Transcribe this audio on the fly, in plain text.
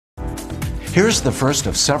Here's the first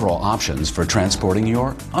of several options for transporting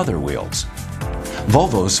your other wheels.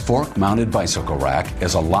 Volvo's fork-mounted bicycle rack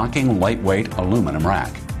is a locking, lightweight aluminum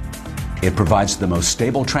rack. It provides the most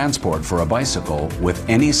stable transport for a bicycle with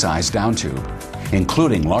any size down tube,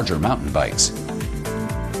 including larger mountain bikes.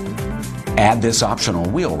 Add this optional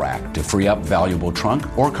wheel rack to free up valuable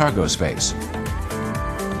trunk or cargo space.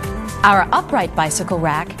 Our upright bicycle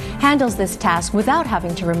rack handles this task without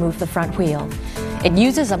having to remove the front wheel. It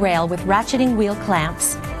uses a rail with ratcheting wheel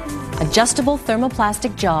clamps, adjustable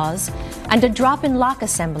thermoplastic jaws, and a drop-in lock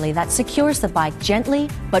assembly that secures the bike gently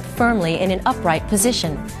but firmly in an upright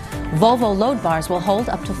position. Volvo load bars will hold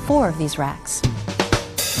up to 4 of these racks.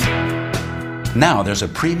 Now there's a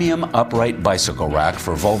premium upright bicycle rack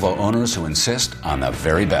for Volvo owners who insist on the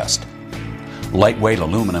very best. Lightweight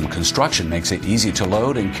aluminum construction makes it easy to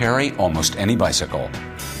load and carry almost any bicycle.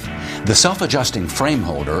 The self-adjusting frame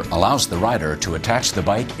holder allows the rider to attach the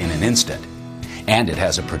bike in an instant, and it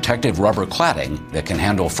has a protective rubber cladding that can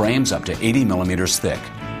handle frames up to 80 millimeters thick.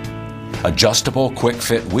 Adjustable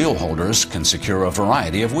quick-fit wheel holders can secure a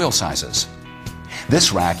variety of wheel sizes.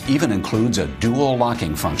 This rack even includes a dual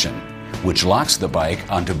locking function, which locks the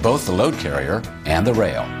bike onto both the load carrier and the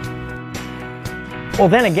rail. Well,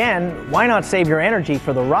 then again, why not save your energy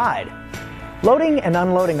for the ride? Loading and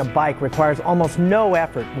unloading a bike requires almost no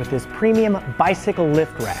effort with this premium bicycle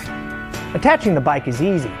lift rack. Attaching the bike is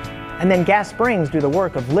easy, and then gas springs do the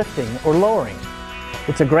work of lifting or lowering.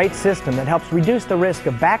 It's a great system that helps reduce the risk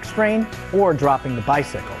of back strain or dropping the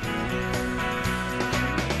bicycle.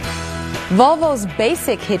 Volvo's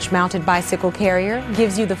basic hitch-mounted bicycle carrier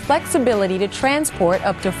gives you the flexibility to transport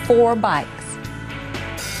up to 4 bikes.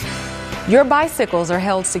 Your bicycles are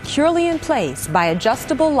held securely in place by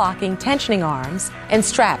adjustable locking tensioning arms and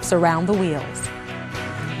straps around the wheels.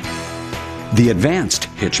 The advanced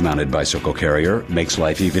hitch-mounted bicycle carrier makes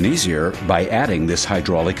life even easier by adding this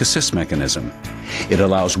hydraulic assist mechanism. It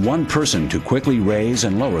allows one person to quickly raise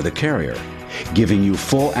and lower the carrier, giving you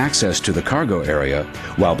full access to the cargo area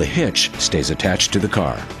while the hitch stays attached to the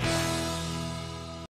car.